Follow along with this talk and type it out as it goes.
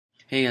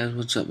Hey guys,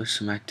 what's up? It's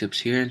some Mac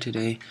Tips here, and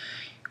today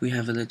we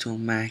have a little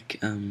Mac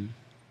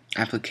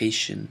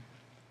application.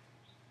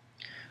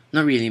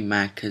 Not really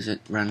Mac, because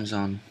it runs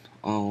on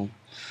all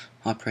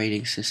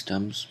operating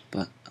systems,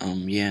 but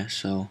yeah.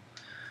 So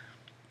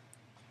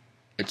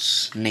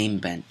it's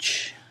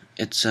Namebench.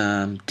 It's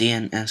a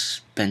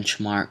DNS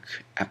benchmark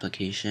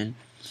application.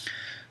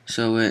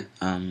 So it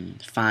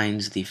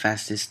finds the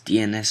fastest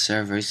DNS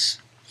servers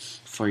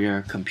for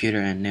your computer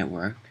and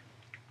network.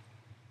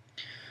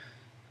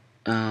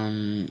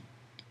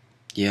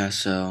 Yeah.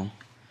 So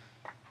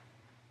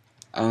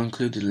I'll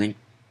include the link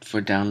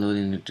for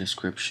downloading in the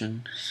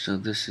description. So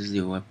this is the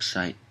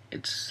website.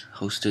 It's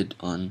hosted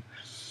on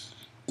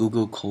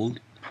Google Code.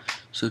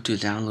 So to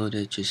download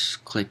it,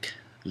 just click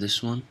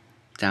this one,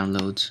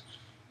 downloads.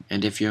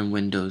 And if you're in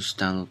Windows,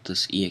 download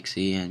this exe.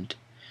 And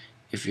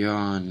if you're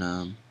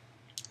on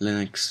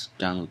Linux,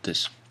 download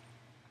this.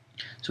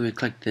 So we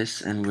click this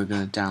and we're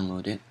going to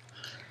download it.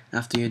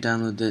 After you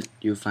download it,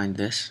 you'll find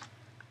this,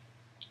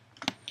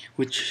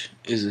 which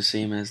is the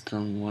same as the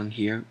one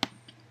here.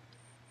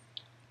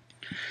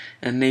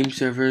 And name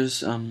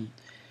servers,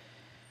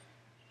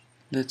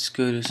 let's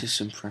go to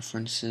system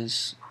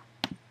preferences.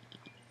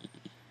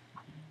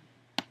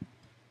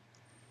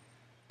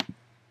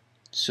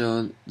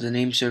 So the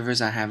name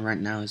servers I have right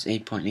now is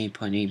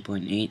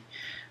 8.8.8.8,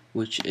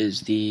 which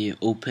is the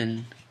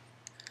open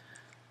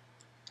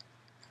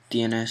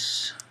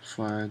DNS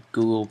for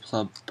Google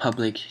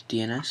public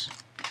DNS.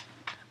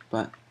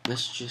 But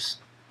let's just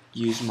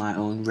use my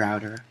own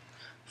router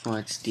for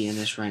its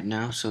DNS right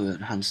now, so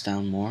it hunts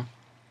down more.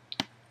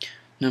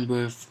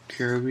 Number of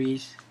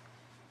queries.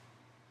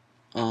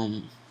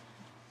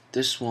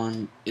 This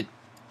one,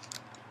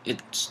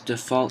 its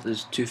default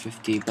is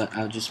 250, but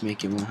I'll just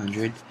make it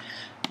 100.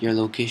 Your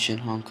location,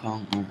 Hong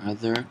Kong or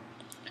other.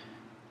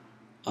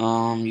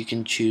 You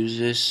can choose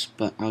this,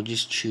 but I'll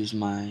just choose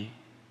my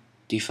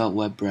default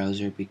web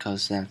browser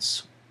because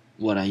that's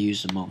what I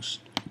use the most.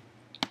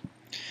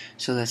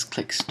 So let's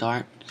click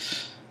start.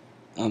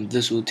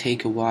 This will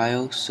take a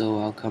while, so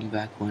I'll come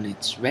back when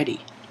it's ready.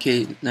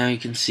 Okay, now you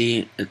can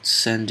see it's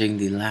sending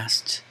the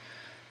last,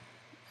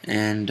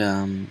 and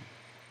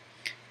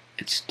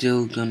it's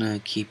still gonna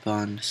keep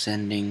on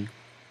sending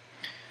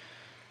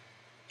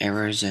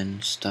errors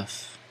and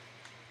stuff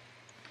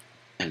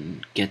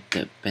and get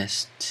the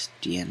best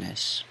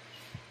DNS.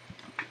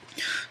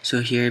 So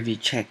here, if you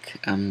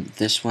check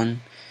this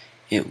one,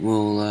 it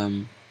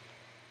will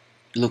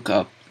look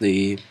up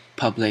the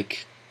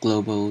public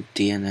global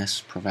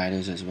DNS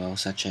providers as well,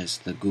 such as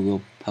the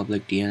Google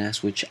public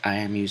DNS, which I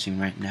am using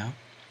right now,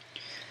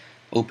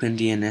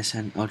 OpenDNS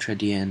and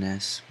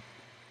UltraDNS,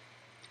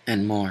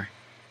 and more.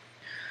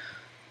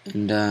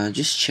 And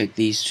just check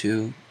these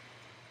two.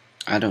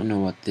 I don't know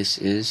what this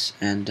is,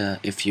 and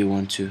if you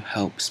want to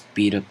help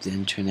speed up the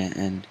internet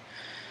and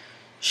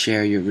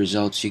share your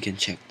results, you can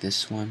check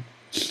this one.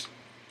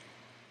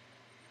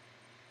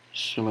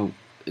 So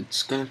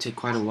it's gonna take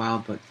quite a while,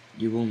 but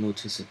you will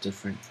notice a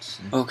difference.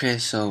 Okay,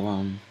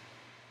 so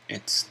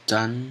it's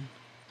done,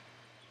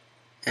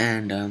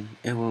 and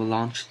it will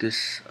launch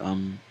this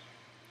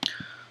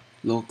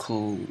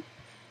local.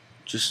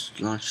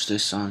 Just launch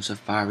this on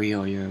Safari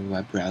or your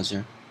web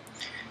browser,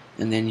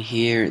 and then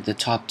here the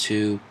top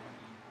two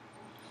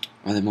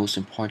are the most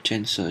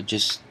important. So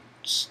just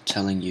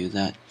telling you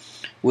that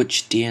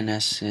which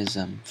DNS is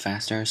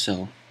faster.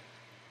 So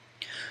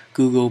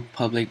Google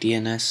public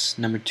DNS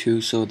number 2,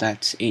 so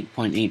that's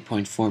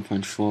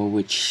 8.8.4.4,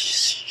 which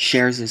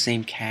shares the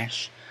same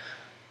cache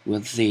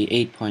with the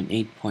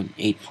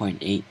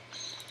 8.8.8.8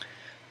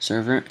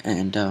 server,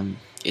 and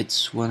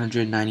it's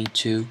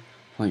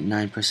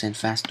 192.9%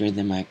 faster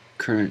than my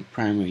current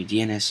primary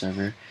DNS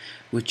server,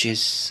 which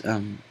is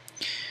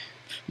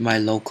my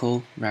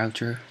local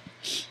router,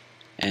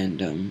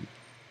 and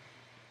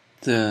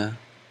the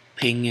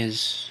ping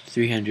is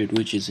 300,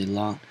 which is a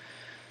lot.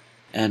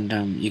 And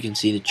you can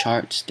see the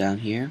charts down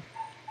here,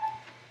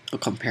 a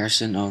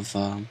comparison of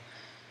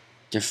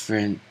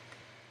different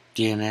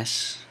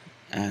DNS,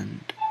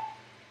 and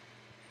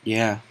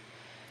yeah,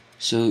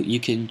 so you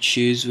can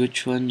choose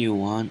which one you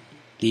want.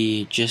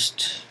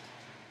 Just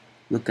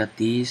look at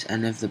these,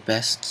 and if the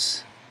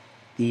best,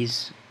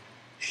 these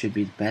should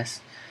be the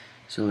best.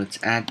 So let's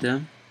add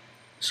them.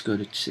 Let's go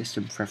to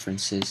System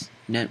Preferences,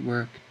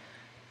 Network,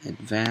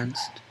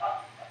 Advanced,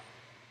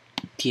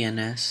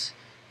 DNS,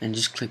 and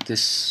just click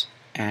this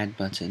add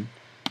button,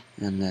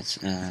 and let's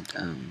add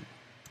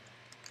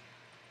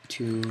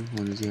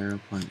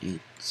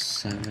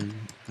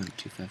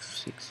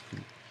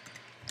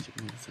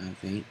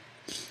 210.87.256.058.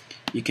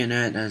 You can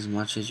add as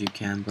much as you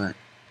can, but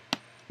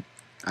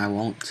I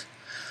won't,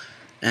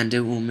 and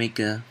it will make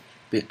a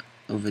bit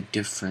of a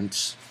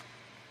difference.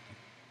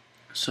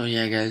 So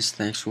yeah guys,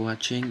 thanks for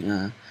watching.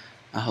 I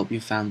hope you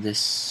found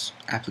this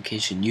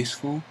application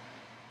useful,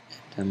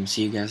 and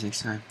see you guys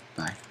next time.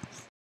 Bye.